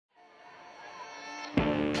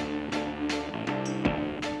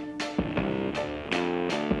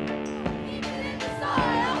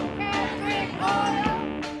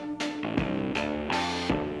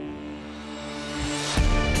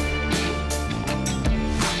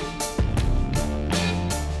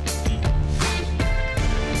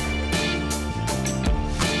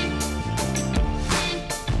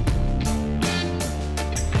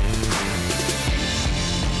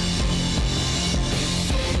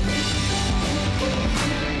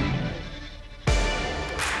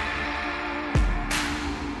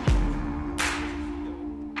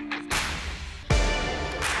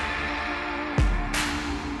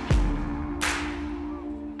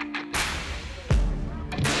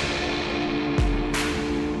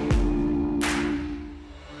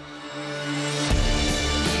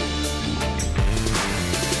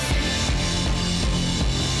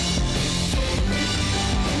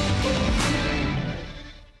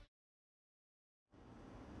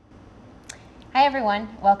Hi everyone,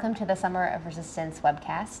 welcome to the Summer of Resistance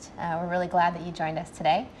webcast. We're really glad that you joined us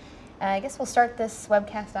today. I guess we'll start this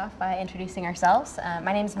webcast off by introducing ourselves.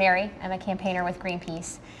 My name's Mary, I'm a campaigner with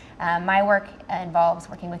Greenpeace. My work involves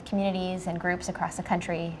working with communities and groups across the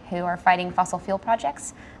country who are fighting fossil fuel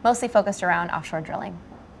projects, mostly focused around offshore drilling.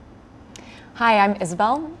 Hi, I'm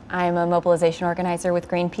Isabel. I'm a mobilization organizer with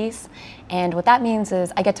Greenpeace, and what that means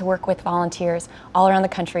is I get to work with volunteers all around the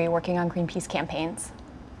country working on Greenpeace campaigns.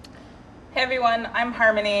 Hey everyone, I'm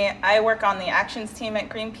Harmony. I work on the actions team at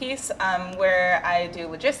Greenpeace where I do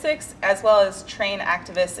logistics as well as train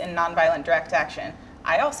activists in nonviolent direct action.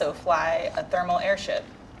 I also fly a thermal airship.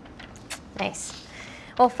 Nice.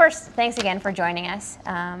 Well, first, thanks again for joining us.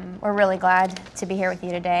 We're really glad to be here with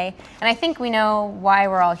you today. And I think we know why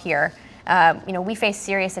we're all here. We face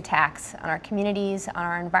serious attacks on our communities, on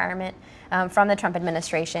our environment from the Trump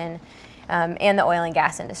administration and the oil and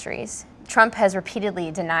gas industries. Trump has repeatedly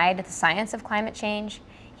denied the science of climate change.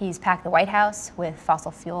 He's packed the White House with fossil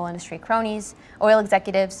fuel industry cronies, oil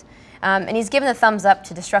executives, and he's given the thumbs up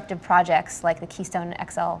to destructive projects like the Keystone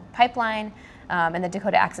XL pipeline and the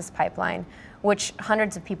Dakota Access pipeline, which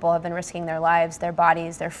hundreds of people have been risking their lives, their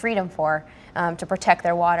bodies, their freedom for to protect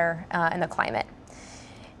their water and the climate.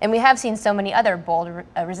 And we have seen so many other bold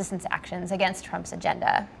resistance actions against Trump's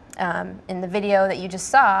agenda. In the video that you just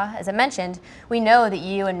saw, as I mentioned, we know that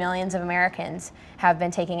you and millions of Americans have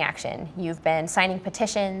been taking action. You've been signing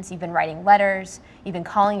petitions, you've been writing letters, you've been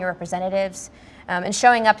calling your representatives, and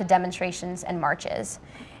showing up to demonstrations and marches.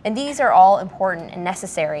 And these are all important and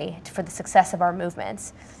necessary for the success of our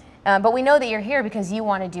movements. But we know that you're here because you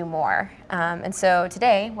want to do more. And so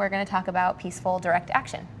today, we're going to talk about peaceful direct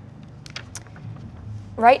action.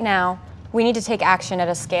 Right now, we need to take action at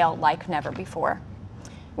a scale like never before.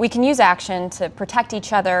 We can use action to protect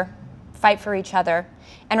each other, fight for each other,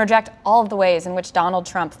 and reject all of the ways in which Donald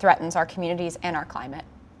Trump threatens our communities and our climate.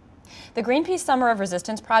 The Greenpeace Summer of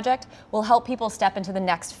Resistance project will help people step into the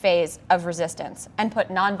next phase of resistance and put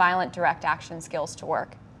nonviolent direct action skills to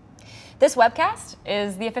work. This webcast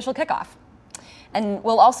is the official kickoff. And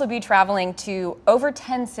we'll also be traveling to over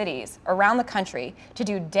 10 cities around the country to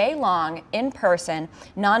do day-long, in-person,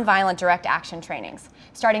 nonviolent direct action trainings,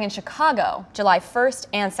 starting in Chicago, July 1st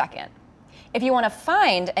and 2nd. If you want to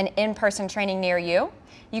find an in-person training near you,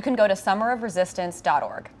 you can go to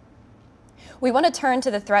summerofresistance.org. We want to turn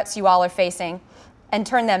to the threats you all are facing and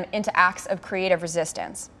turn them into acts of creative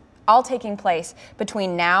resistance, all taking place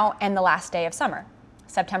between now and the last day of summer,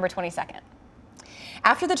 September 22nd.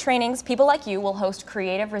 After the trainings, people like you will host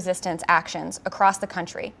creative resistance actions across the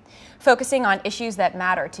country, focusing on issues that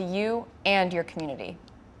matter to you and your community.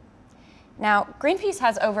 Now, Greenpeace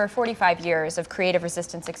has over 45 years of creative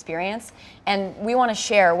resistance experience, and we want to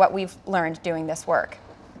share what we've learned doing this work.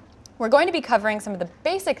 We're going to be covering some of the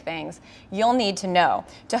basic things you'll need to know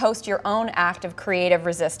to host your own act of creative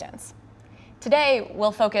resistance. Today,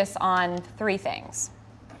 we'll focus on three things: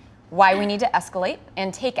 why we need to escalate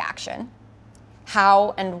and take action,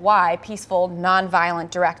 how and why peaceful, nonviolent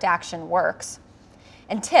direct action works,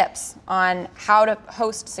 and tips on how to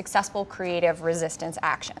host successful creative resistance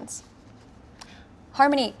actions.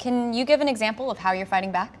 Harmony, can you give an example of how you're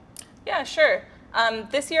fighting back? Yeah, sure.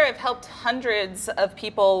 This year I've helped hundreds of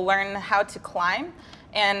people learn how to climb,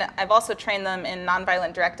 and I've also trained them in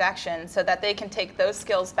nonviolent direct action so that they can take those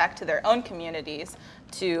skills back to their own communities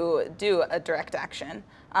to do a direct action.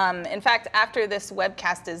 In fact, after this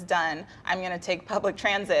webcast is done, I'm going to take public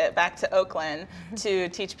transit back to Oakland to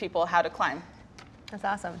teach people how to climb. That's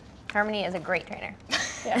awesome. Harmony is a great trainer.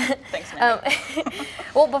 Yeah, thanks, Mary.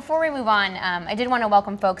 Well, before we move on, I did want to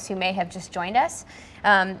welcome folks who may have just joined us.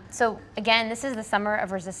 So again, this is the Summer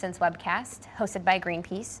of Resistance webcast hosted by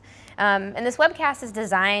Greenpeace. And this webcast is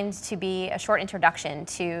designed to be a short introduction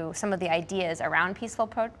to some of the ideas around peaceful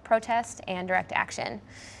protest and direct action.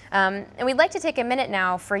 And we'd like to take a minute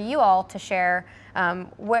now for you all to share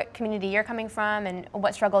what community you're coming from and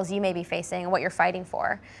what struggles you may be facing and what you're fighting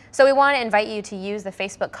for. So we want to invite you to use the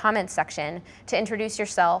Facebook comments section to introduce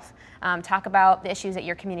yourself, talk about the issues that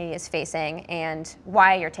your community is facing and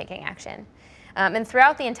why you're taking action. And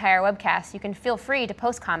throughout the entire webcast, you can feel free to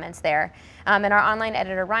post comments there. And our online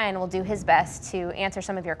editor, Ryan, will do his best to answer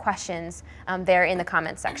some of your questions there in the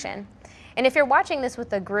comments section. And if you're watching this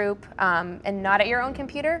with a group and not at your own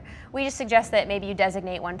computer, we just suggest that maybe you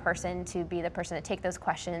designate one person to be the person to take those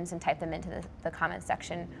questions and type them into the comments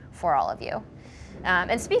section for all of you.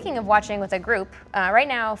 And speaking of watching with a group, right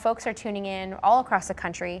now folks are tuning in all across the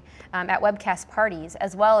country at webcast parties,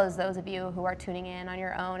 as well as those of you who are tuning in on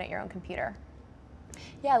your own at your own computer.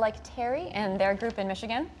 Yeah, like Terry and their group in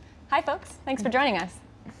Michigan. Hi folks, thanks for joining us.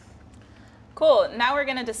 Cool. Now we're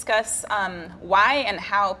going to discuss why and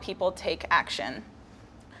how people take action.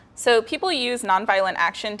 So people use nonviolent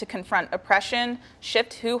action to confront oppression,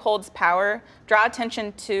 shift who holds power, draw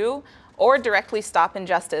attention to, or directly stop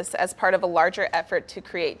injustice as part of a larger effort to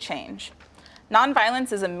create change.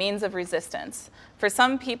 Nonviolence is a means of resistance. For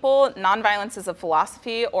some people, nonviolence is a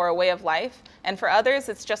philosophy or a way of life, and for others,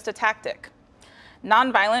 it's just a tactic.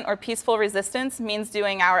 Nonviolent or peaceful resistance means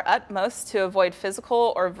doing our utmost to avoid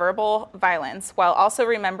physical or verbal violence while also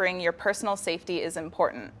remembering your personal safety is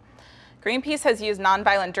important. Greenpeace has used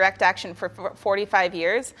nonviolent direct action for 45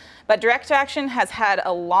 years, but direct action has had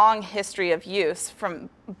a long history of use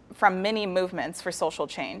from many movements for social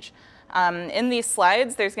change. In these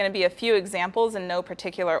slides, there's going to be a few examples in no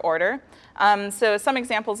particular order. So some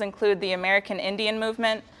examples include the American Indian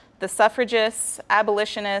movement, the suffragists,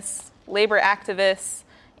 abolitionists, labor activists,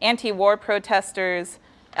 anti-war protesters,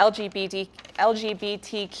 LGBTQ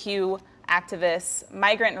activists,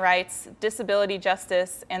 migrant rights, disability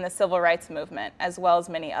justice, and the civil rights movement, as well as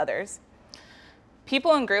many others.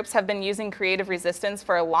 People and groups have been using creative resistance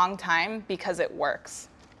for a long time because it works.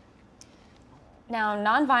 Now,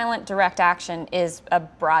 nonviolent direct action is a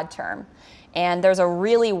broad term, and there's a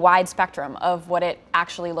really wide spectrum of what it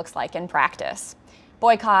actually looks like in practice.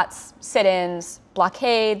 Boycotts, sit-ins,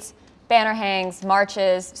 blockades, banner hangs,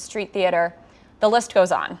 marches, street theater, the list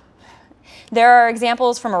goes on. There are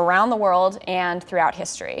examples from around the world and throughout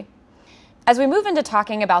history. As we move into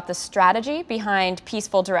talking about the strategy behind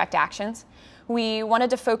peaceful direct actions, we wanted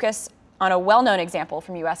to focus on a well-known example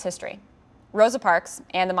from US history, Rosa Parks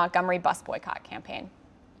and the Montgomery bus boycott campaign.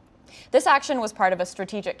 This action was part of a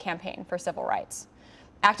strategic campaign for civil rights.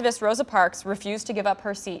 Activist Rosa Parks refused to give up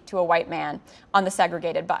her seat to a white man on the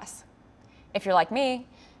segregated bus. If you're like me,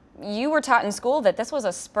 you were taught in school that this was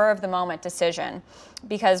a spur-of-the-moment decision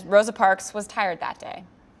because Rosa Parks was tired that day.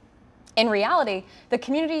 In reality, the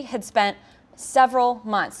community had spent several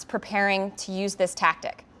months preparing to use this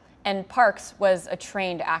tactic, and Parks was a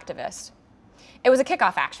trained activist. It was a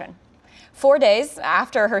kickoff action. 4 days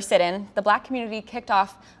after her sit-in, the Black community kicked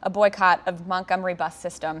off a boycott of Montgomery bus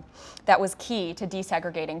system that was key to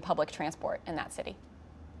desegregating public transport in that city.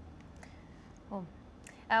 Cool.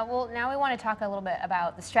 Well, now we want to talk a little bit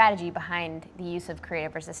about the strategy behind the use of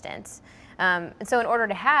creative resistance. And so in order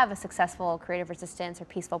to have a successful creative resistance or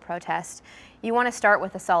peaceful protest, you want to start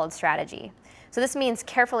with a solid strategy. So this means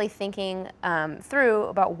carefully thinking through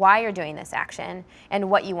about why you're doing this action and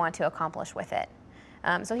what you want to accomplish with it.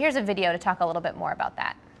 So here's a video to talk a little bit more about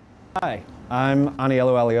that. Hi, I'm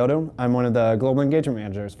Aniello Alioto. I'm one of the Global Engagement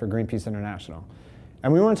Managers for Greenpeace International.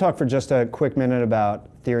 And we want to talk for just a quick minute about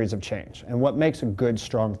theories of change and what makes a good,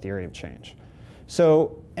 strong theory of change.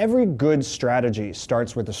 So every good strategy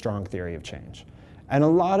starts with a strong theory of change. And a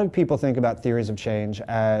lot of people think about theories of change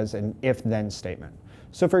as an if-then statement.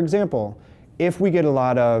 So for example, if we get a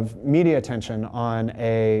lot of media attention on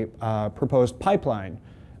a proposed pipeline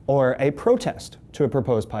or a protest to a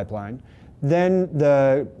proposed pipeline, then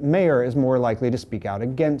the mayor is more likely to speak out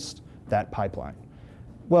against that pipeline.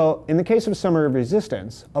 Well, in the case of summer of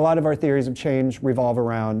resistance, a lot of our theories of change revolve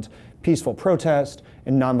around peaceful protest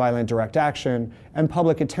and nonviolent direct action and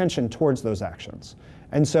public attention towards those actions.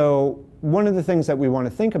 And so one of the things that we want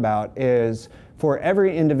to think about is for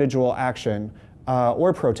every individual action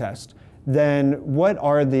or protest, then what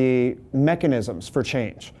are the mechanisms for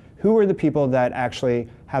change? Who are the people that actually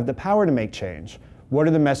have the power to make change? What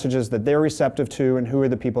are the messages that they're receptive to, and who are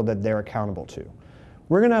the people that they're accountable to?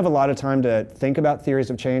 We're going to have a lot of time to think about theories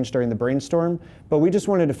of change during the brainstorm, but we just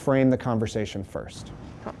wanted to frame the conversation first.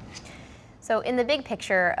 So in the big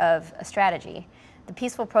picture of a strategy, the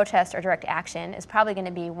peaceful protest or direct action is probably going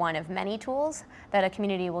to be one of many tools that a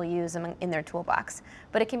community will use in their toolbox,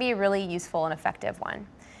 but it can be a really useful and effective one.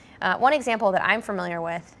 One example that I'm familiar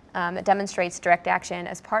with that demonstrates direct action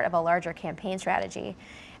as part of a larger campaign strategy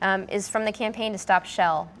is from the campaign to stop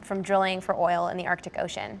Shell from drilling for oil in the Arctic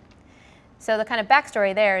Ocean. So the kind of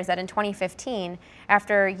backstory there is that in 2015,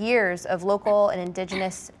 after years of local and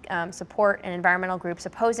indigenous support and environmental groups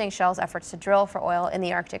opposing Shell's efforts to drill for oil in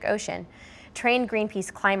the Arctic Ocean, trained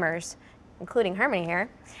Greenpeace climbers, including Harmony here,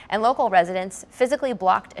 and local residents physically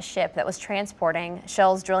blocked a ship that was transporting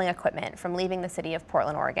Shell's drilling equipment from leaving the city of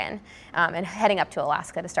Portland, Oregon, and heading up to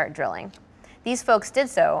Alaska to start drilling. These folks did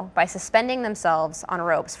so by suspending themselves on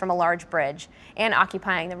ropes from a large bridge and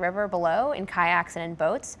occupying the river below in kayaks and in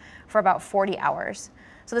boats for about 40 hours.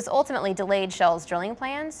 So this ultimately delayed Shell's drilling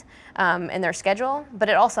plans and their schedule, but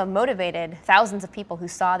it also motivated thousands of people who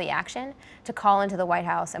saw the action to call into the White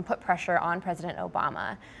House and put pressure on President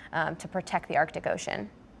Obama to protect the Arctic Ocean.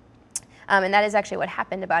 And that is actually what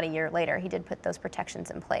happened about a year later. He did put those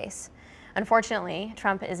protections in place. Unfortunately,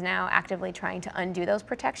 Trump is now actively trying to undo those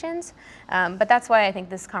protections, but that's why I think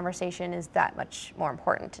this conversation is that much more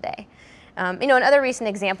important today. And other recent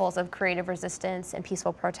examples of creative resistance and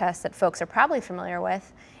peaceful protests that folks are probably familiar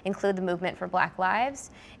with include the movement for Black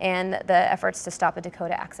Lives and the efforts to stop the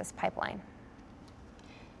Dakota Access Pipeline.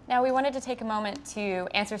 Now, we wanted to take a moment to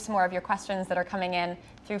answer some more of your questions that are coming in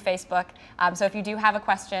through Facebook. So if you do have a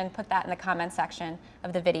question, put that in the comment section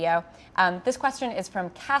of the video. This question is from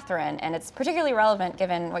Catherine, and it's particularly relevant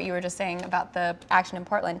given what you were just saying about the action in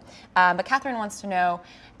Portland. But Catherine wants to know,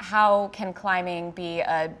 how can climbing be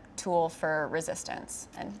a tool for resistance?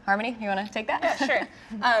 And Harmony, you want to take that? Yeah,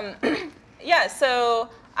 sure. Yeah, so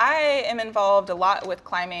I am involved a lot with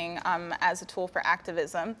climbing as a tool for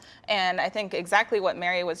activism, and I think exactly what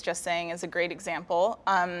Mary was just saying is a great example.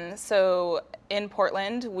 So in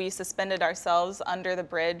Portland, we suspended ourselves under the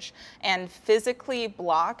bridge and physically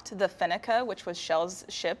blocked the Finnica, which was Shell's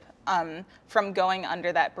ship, from going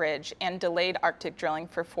under that bridge, and delayed Arctic drilling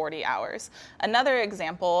for 40 hours. Another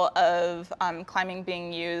example of climbing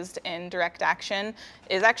being used in direct action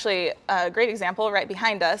is actually a great example right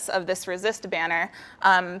behind us of this resist banner.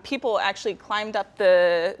 People actually climbed up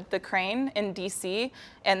the crane in DC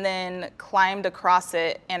and then climbed across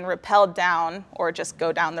it and rappelled down, or just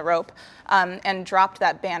go down the rope, and dropped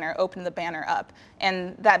that banner, opened the banner up.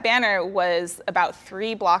 And that banner was about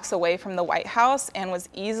 3 blocks away from the White House and was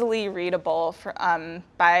easily readable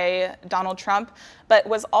by Donald Trump, but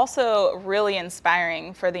was also really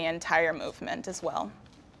inspiring for the entire movement as well.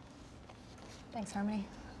 Thanks, Harmony.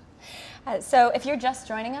 So if you're just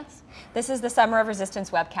joining us, this is the Summer of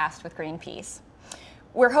Resistance webcast with Greenpeace.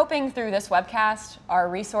 We're hoping through this webcast, our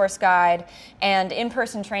resource guide, and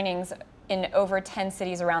in-person trainings in over 10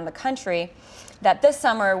 cities around the country, that this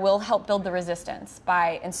summer will help build the resistance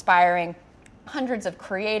by inspiring hundreds of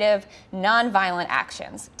creative, nonviolent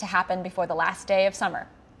actions to happen before the last day of summer,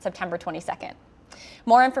 September 22nd.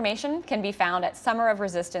 More information can be found at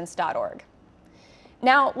summerofresistance.org.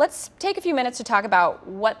 Now, let's take a few minutes to talk about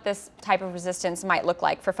what this type of resistance might look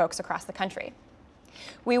like for folks across the country.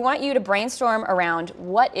 We want you to brainstorm around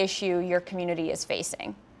what issue your community is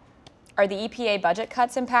facing. Are the EPA budget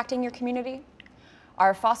cuts impacting your community?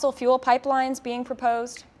 Are fossil fuel pipelines being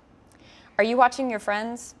proposed? Are you watching your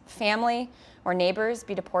friends, family, or neighbors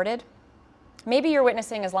be deported? Maybe you're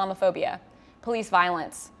witnessing Islamophobia, police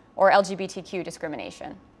violence, or LGBTQ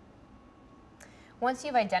discrimination. Once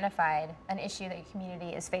you've identified an issue that your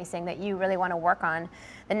community is facing that you really want to work on,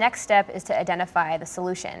 the next step is to identify the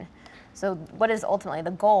solution. So what is ultimately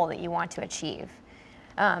the goal that you want to achieve?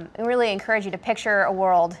 I really encourage you to picture a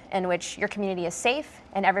world in which your community is safe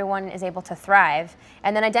and everyone is able to thrive,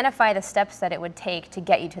 and then identify the steps that it would take to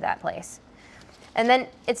get you to that place. And then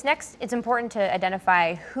it's important to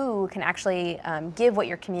identify who can actually give what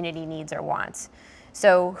your community needs or wants.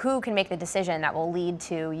 So who can make the decision that will lead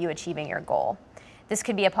to you achieving your goal? This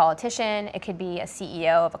could be a politician, it could be a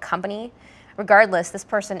CEO of a company. Regardless, this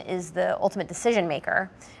person is the ultimate decision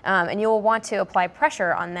maker, and you will want to apply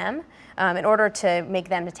pressure on them in order to make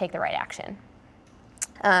them to take the right action.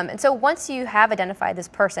 And so once you have identified this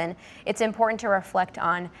person, it's important to reflect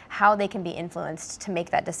on how they can be influenced to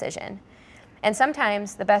make that decision. And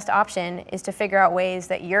sometimes the best option is to figure out ways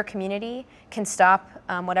that your community can stop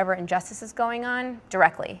whatever injustice is going on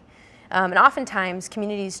directly. And oftentimes,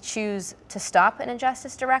 communities choose to stop an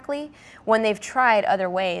injustice directly when they've tried other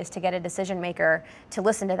ways to get a decision maker to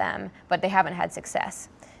listen to them, but they haven't had success.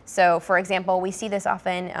 So, for example, we see this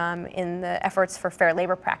often in the efforts for fair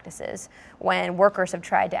labor practices, when workers have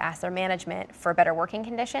tried to ask their management for better working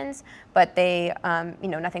conditions, but they,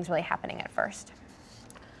 nothing's really happening at first.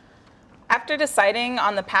 After deciding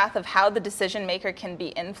on the path of how the decision maker can be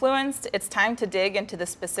influenced, it's time to dig into the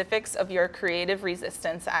specifics of your creative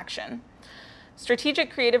resistance action. Strategic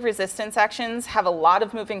creative resistance actions have a lot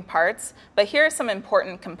of moving parts, but here are some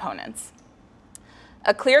important components.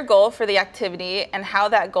 A clear goal for the activity and how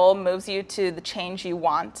that goal moves you to the change you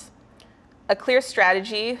want. A clear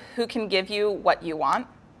strategy, who can give you what you want.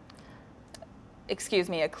 A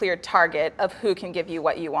clear target of who can give you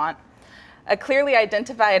what you want. A clearly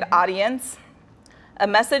identified audience, a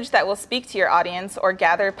message that will speak to your audience or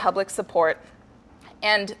gather public support,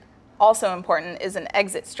 and also important is an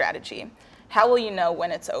exit strategy. How will you know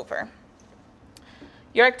when it's over?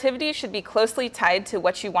 Your activity should be closely tied to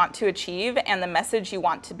what you want to achieve and the message you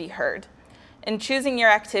want to be heard. In choosing your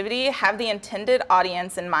activity, have the intended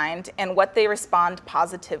audience in mind and what they respond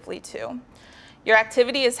positively to. Your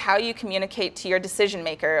activity is how you communicate to your decision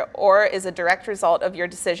maker, or is a direct result of your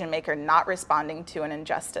decision maker not responding to an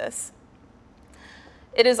injustice.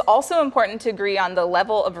 It is also important to agree on the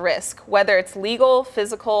level of risk, whether it's legal,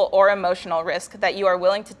 physical, or emotional risk that you are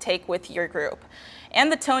willing to take with your group,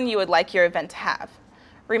 and the tone you would like your event to have.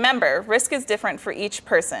 Remember, risk is different for each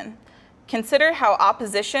person. Consider how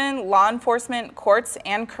opposition, law enforcement, courts,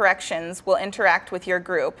 and corrections will interact with your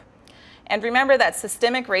group. And remember that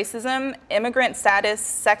systemic racism, immigrant status,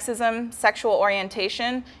 sexism, sexual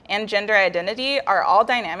orientation, and gender identity are all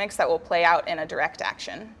dynamics that will play out in a direct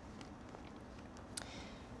action.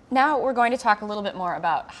 Now we're going to talk a little bit more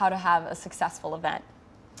about how to have a successful event.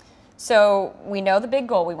 So we know the big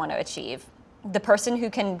goal we want to achieve, the person who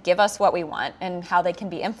can give us what we want and how they can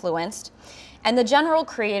be influenced, and the general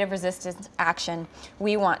creative resistance action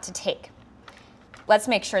we want to take. Let's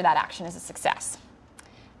make sure that action is a success.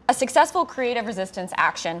 A successful creative resistance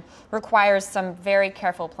action requires some very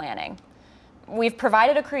careful planning. We've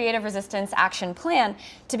provided a creative resistance action plan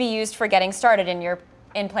to be used for getting started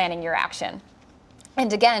in planning your action.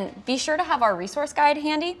 And again, be sure to have our resource guide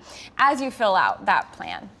handy as you fill out that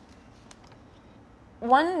plan.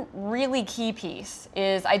 One really key piece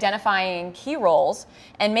is identifying key roles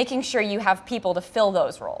and making sure you have people to fill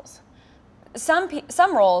those roles. Some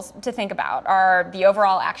roles to think about are the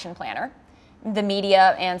overall action planner, the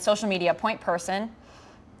media and social media point person,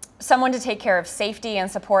 someone to take care of safety and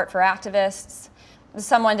support for activists,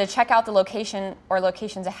 someone to check out the location or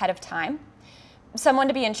locations ahead of time, someone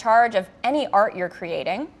to be in charge of any art you're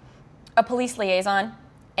creating, a police liaison,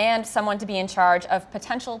 and someone to be in charge of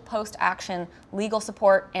potential post-action legal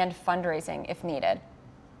support and fundraising if needed.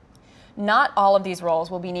 Not all of these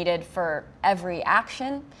roles will be needed for every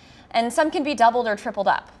action, and some can be doubled or tripled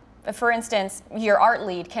up. For instance, your art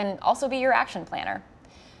lead can also be your action planner.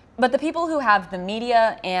 But the people who have the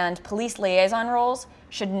media and police liaison roles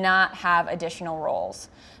should not have additional roles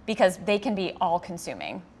because they can be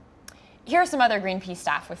all-consuming. Here are some other Greenpeace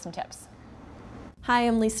staff with some tips. Hi,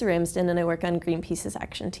 I'm Lisa Ramsden and I work on Greenpeace's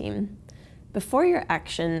action team. Before your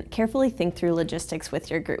action, carefully think through logistics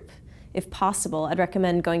with your group. If possible, I'd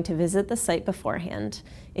recommend going to visit the site beforehand.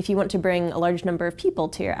 If you want to bring a large number of people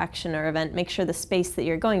to your action or event, make sure the space that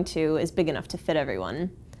you're going to is big enough to fit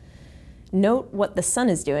everyone. Note what the sun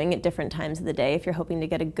is doing at different times of the day if you're hoping to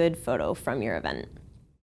get a good photo from your event.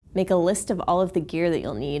 Make a list of all of the gear that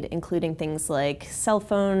you'll need, including things like cell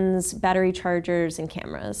phones, battery chargers, and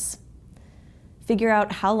cameras. Figure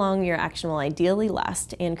out how long your action will ideally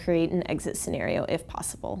last and create an exit scenario if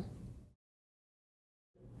possible.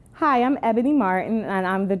 Hi, I'm Ebony Martin and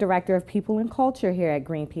I'm the Director of People and Culture here at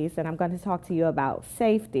Greenpeace, and I'm going to talk to you about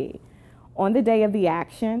safety. On the day of the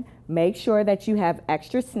action, make sure that you have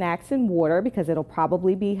extra snacks and water because it'll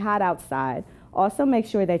probably be hot outside. Also make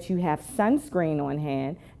sure that you have sunscreen on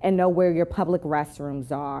hand and know where your public restrooms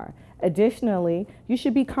are. Additionally, you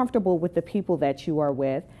should be comfortable with the people that you are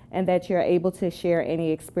with and that you're able to share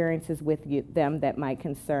any experiences with them that might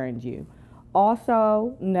concern you.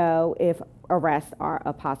 Also know if arrests are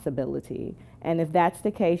a possibility. And if that's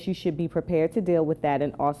the case, you should be prepared to deal with that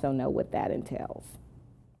and also know what that entails.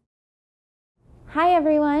 Hi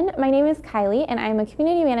everyone, my name is Kylie and I'm a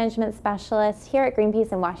Community Management Specialist here at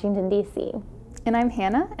Greenpeace in Washington, D.C. And I'm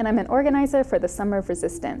Hannah, and I'm an organizer for the Summer of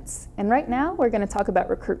Resistance. And right now, we're going to talk about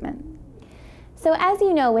recruitment. So as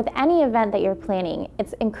you know, with any event that you're planning,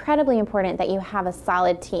 it's incredibly important that you have a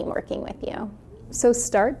solid team working with you. So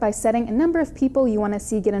start by setting a number of people you want to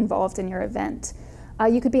see get involved in your event.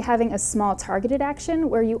 You could be having a small targeted action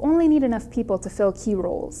where you only need enough people to fill key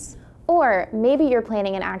roles. Or maybe you're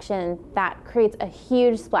planning an action that creates a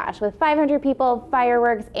huge splash with 500 people,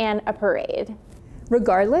 fireworks, and a parade.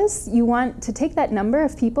 Regardless, you want to take that number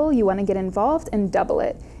of people you want to get involved and double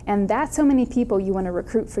it. And that's how many people you want to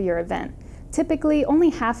recruit for your event. Typically, only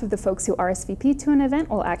half of the folks who RSVP to an event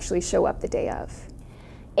will actually show up the day of.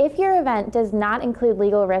 If your event does not include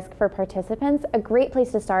legal risk for participants, a great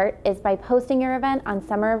place to start is by posting your event on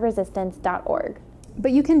summerofresistance.org.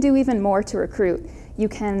 But you can do even more to recruit. You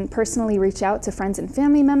can personally reach out to friends and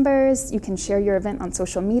family members, you can share your event on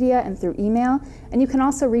social media and through email, and you can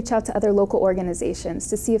also reach out to other local organizations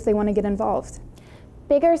to see if they want to get involved.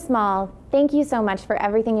 Big or small, thank you so much for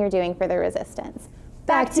everything you're doing for the resistance.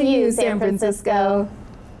 Back to you, San Francisco.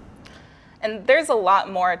 And there's a lot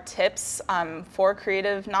more tips for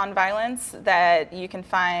creative nonviolence that you can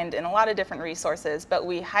find in a lot of different resources, but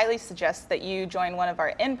we highly suggest that you join one of our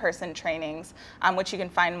in-person trainings, which you can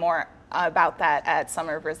find more about that at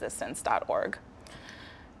summerofresistance.org.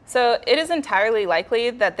 So it is entirely likely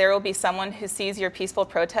that there will be someone who sees your peaceful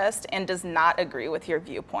protest and does not agree with your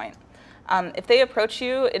viewpoint. If they approach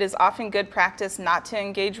you, it is often good practice not to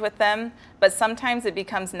engage with them, but sometimes it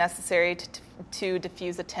becomes necessary to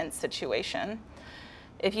diffuse a tense situation.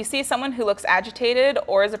 If you see someone who looks agitated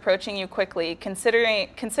or is approaching you quickly,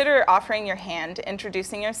 consider offering your hand,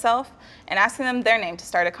 introducing yourself, and asking them their name to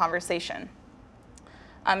start a conversation.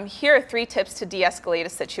 Here are 3 tips to de-escalate a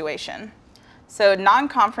situation. So,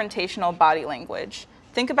 non-confrontational body language.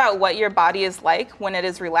 Think about what your body is like when it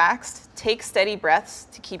is relaxed. Take steady breaths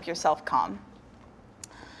to keep yourself calm.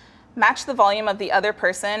 Match the volume of the other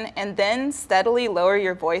person and then steadily lower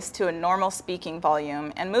your voice to a normal speaking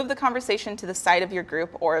volume and move the conversation to the side of your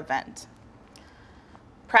group or event.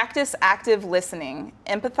 Practice active listening.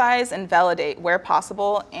 Empathize and validate where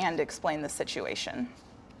possible and explain the situation.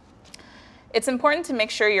 It's important to make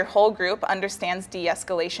sure your whole group understands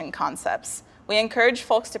de-escalation concepts. We encourage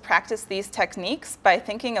folks to practice these techniques by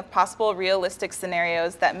thinking of possible realistic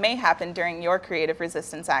scenarios that may happen during your creative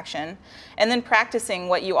resistance action, and then practicing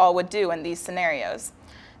what you all would do in these scenarios.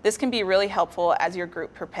 This can be really helpful as your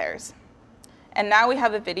group prepares. And now we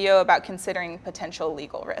have a video about considering potential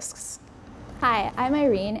legal risks. Hi, I'm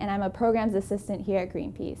Irene, and I'm a programs assistant here at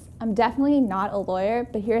Greenpeace. I'm definitely not a lawyer,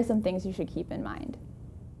 but here are some things you should keep in mind.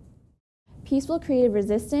 Peaceful creative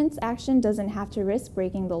resistance action doesn't have to risk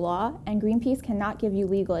breaking the law, and Greenpeace cannot give you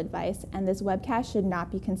legal advice, and this webcast should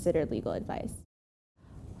not be considered legal advice.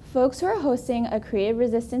 Folks who are hosting a creative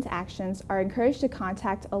resistance actions are encouraged to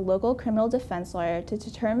contact a local criminal defense lawyer to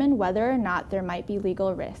determine whether or not there might be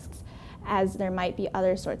legal risks, as there might be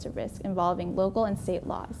other sorts of risks involving local and state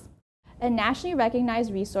laws. A nationally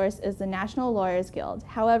recognized resource is the National Lawyers Guild.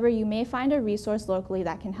 However, you may find a resource locally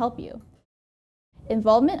that can help you.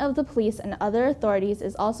 Involvement of the police and other authorities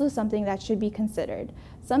is also something that should be considered.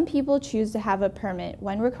 Some people choose to have a permit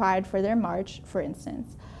when required for their march, for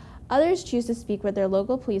instance. Others choose to speak with their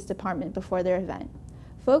local police department before their event.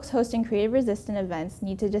 Folks hosting creative resistance events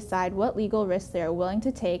need to decide what legal risks they are willing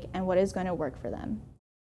to take and what is going to work for them.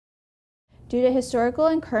 Due to historical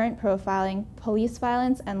and current profiling, police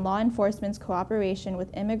violence, and law enforcement's cooperation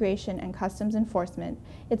with immigration and customs enforcement,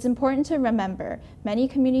 it's important to remember many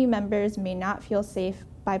community members may not feel safe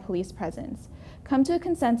by police presence. Come to a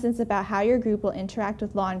consensus about how your group will interact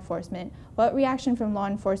with law enforcement, what reaction from law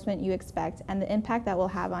enforcement you expect, and the impact that will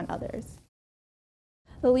have on others.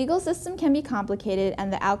 The legal system can be complicated,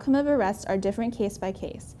 and the outcome of arrests are different case by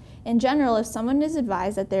case. In general, if someone is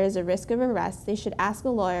advised that there is a risk of arrest, they should ask a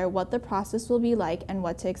lawyer what the process will be like and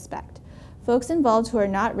what to expect. Folks involved who are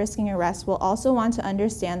not risking arrest will also want to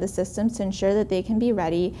understand the systems to ensure that they can be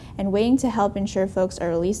ready and waiting to help ensure folks are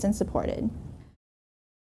released and supported.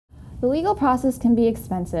 The legal process can be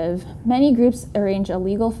expensive. Many groups arrange a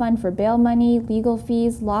legal fund for bail money, legal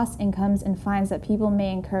fees, lost incomes, and fines that people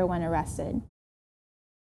may incur when arrested.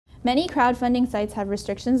 Many crowdfunding sites have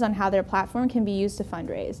restrictions on how their platform can be used to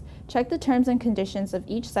fundraise. Check the terms and conditions of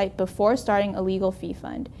each site before starting a legal fee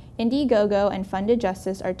fund. Indiegogo and Funded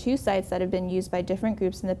Justice are 2 sites that have been used by different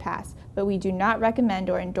groups in the past, but we do not recommend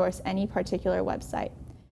or endorse any particular website.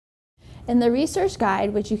 In the research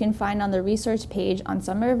guide, which you can find on the research page on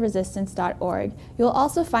summerofresistance.org, you'll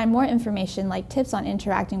also find more information like tips on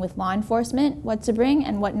interacting with law enforcement, what to bring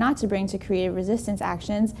and what not to bring to creative resistance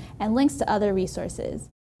actions, and links to other resources.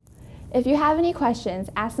 If you have any questions,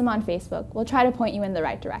 ask them on Facebook. We'll try to point you in the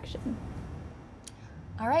right direction.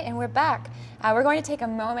 All right, and we're back. We're going to take a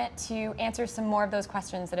moment to answer some more of those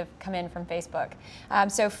questions that have come in from Facebook.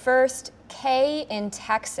 So first, Kay in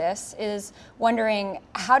Texas is wondering,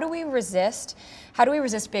 how do we resist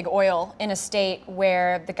big oil in a state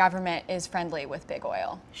where the government is friendly with big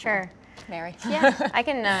oil? Sure. Mary? Yeah, I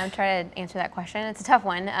can try to answer that question. It's a tough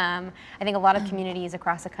one. I think a lot of communities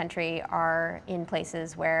across the country are in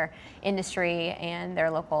places where industry and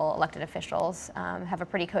their local elected officials have a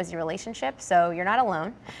pretty cozy relationship, so you're not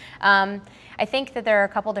alone. I think that there are a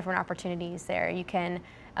couple different opportunities there. You can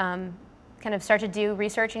kind of start to do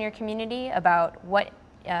research in your community about what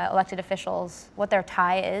elected officials, what their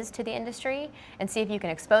tie is to the industry, and see if you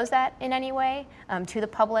can expose that in any way to the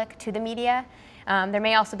public, to the media. There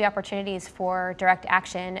may also be opportunities for direct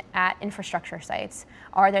action at infrastructure sites.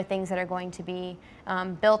 Are there things that are going to be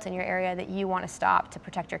built in your area that you want to stop to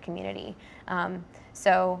protect your community?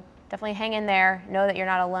 So definitely hang in there, know that you're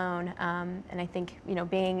not alone, and I think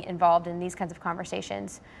being involved in these kinds of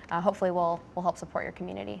conversations hopefully will help support your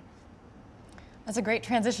community. That's a great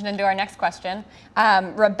transition into our next question.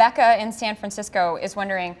 Rebecca in San Francisco is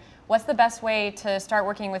wondering, what's the best way to start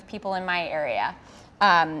working with people in my area?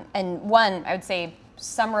 And one, I would say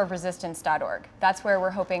summerofresistance.org. That's where we're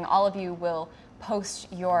hoping all of you will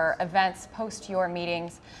post your events, post your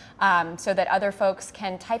meetings, so that other folks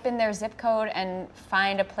can type in their zip code and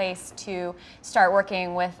find a place to start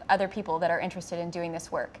working with other people that are interested in doing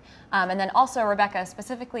this work. And then also, Rebecca,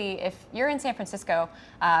 specifically, if you're in San Francisco,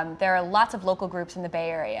 there are lots of local groups in the Bay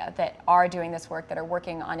Area that are doing this work, that are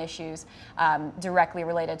working on issues directly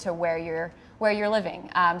related to where you're living.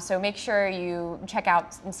 So make sure you check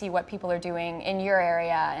out and see what people are doing in your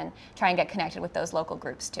area and try and get connected with those local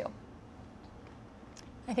groups too.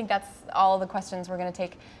 I think that's all the questions we're going to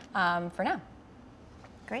take for now.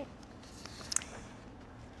 Great.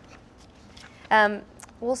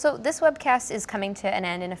 Well, so this webcast is coming to an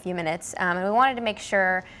end in a few minutes, and we wanted to make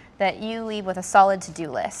sure that you leave with a solid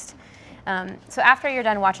to-do list. So after you're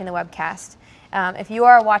done watching the webcast, if you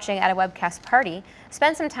are watching at a webcast party,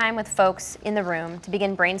 spend some time with folks in the room to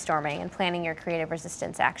begin brainstorming and planning your creative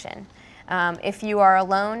resistance action. If you are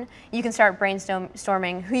alone, you can start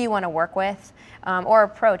brainstorming who you want to work with or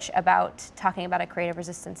approach about talking about a creative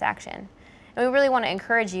resistance action. And we really want to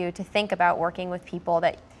encourage you to think about working with people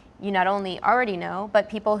that you not only already know, but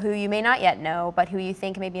people who you may not yet know, but who you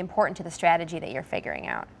think may be important to the strategy that you're figuring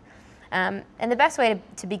out. And the best way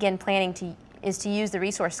to begin planning is to use the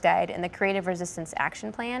resource guide and the Creative Resistance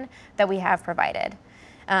Action Plan that we have provided.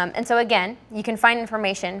 And so again, you can find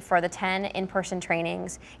information for the 10 in-person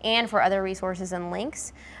trainings and for other resources and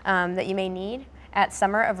links that you may need at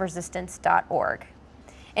summerofresistance.org.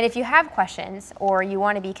 And if you have questions or you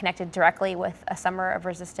want to be connected directly with a Summer of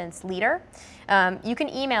Resistance leader, you can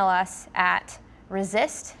email us at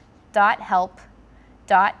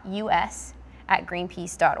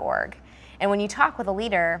resist.help.us@greenpeace.org. And when you talk with a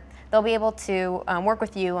leader, they'll be able to work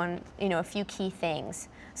with you on a few key things.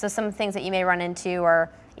 So some things that you may run into are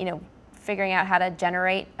figuring out how to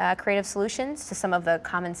generate creative solutions to some of the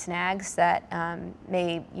common snags that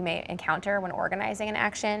you may encounter when organizing an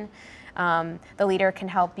action. The leader can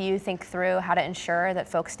help you think through how to ensure that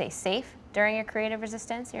folks stay safe during your creative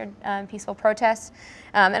resistance, your peaceful protests,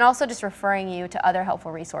 and also just referring you to other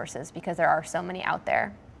helpful resources because there are so many out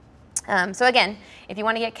there. So again, if you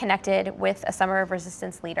want to get connected with a Summer of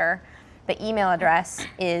Resistance leader, the email address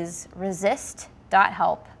is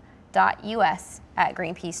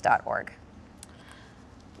resist.help.us@greenpeace.org.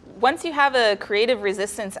 Once you have a creative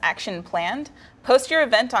resistance action planned, post your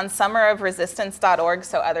event on summerofresistance.org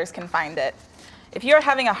so others can find it. If you're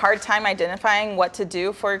having a hard time identifying what to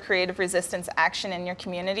do for a creative resistance action in your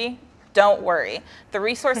community, don't worry. The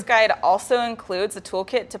resource guide also includes a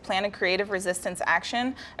toolkit to plan a creative resistance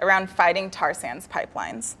action around fighting tar sands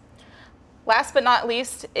pipelines. Last but not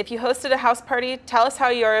least, if you hosted a house party, tell us how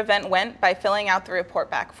your event went by filling out the report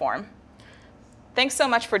back form. Thanks so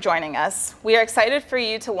much for joining us. We are excited for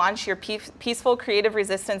you to launch your peaceful creative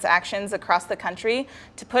resistance actions across the country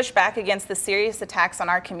to push back against the serious attacks on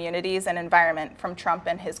our communities and environment from Trump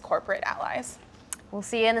and his corporate allies. We'll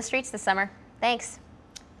see you in the streets this summer. Thanks.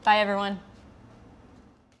 Bye, everyone.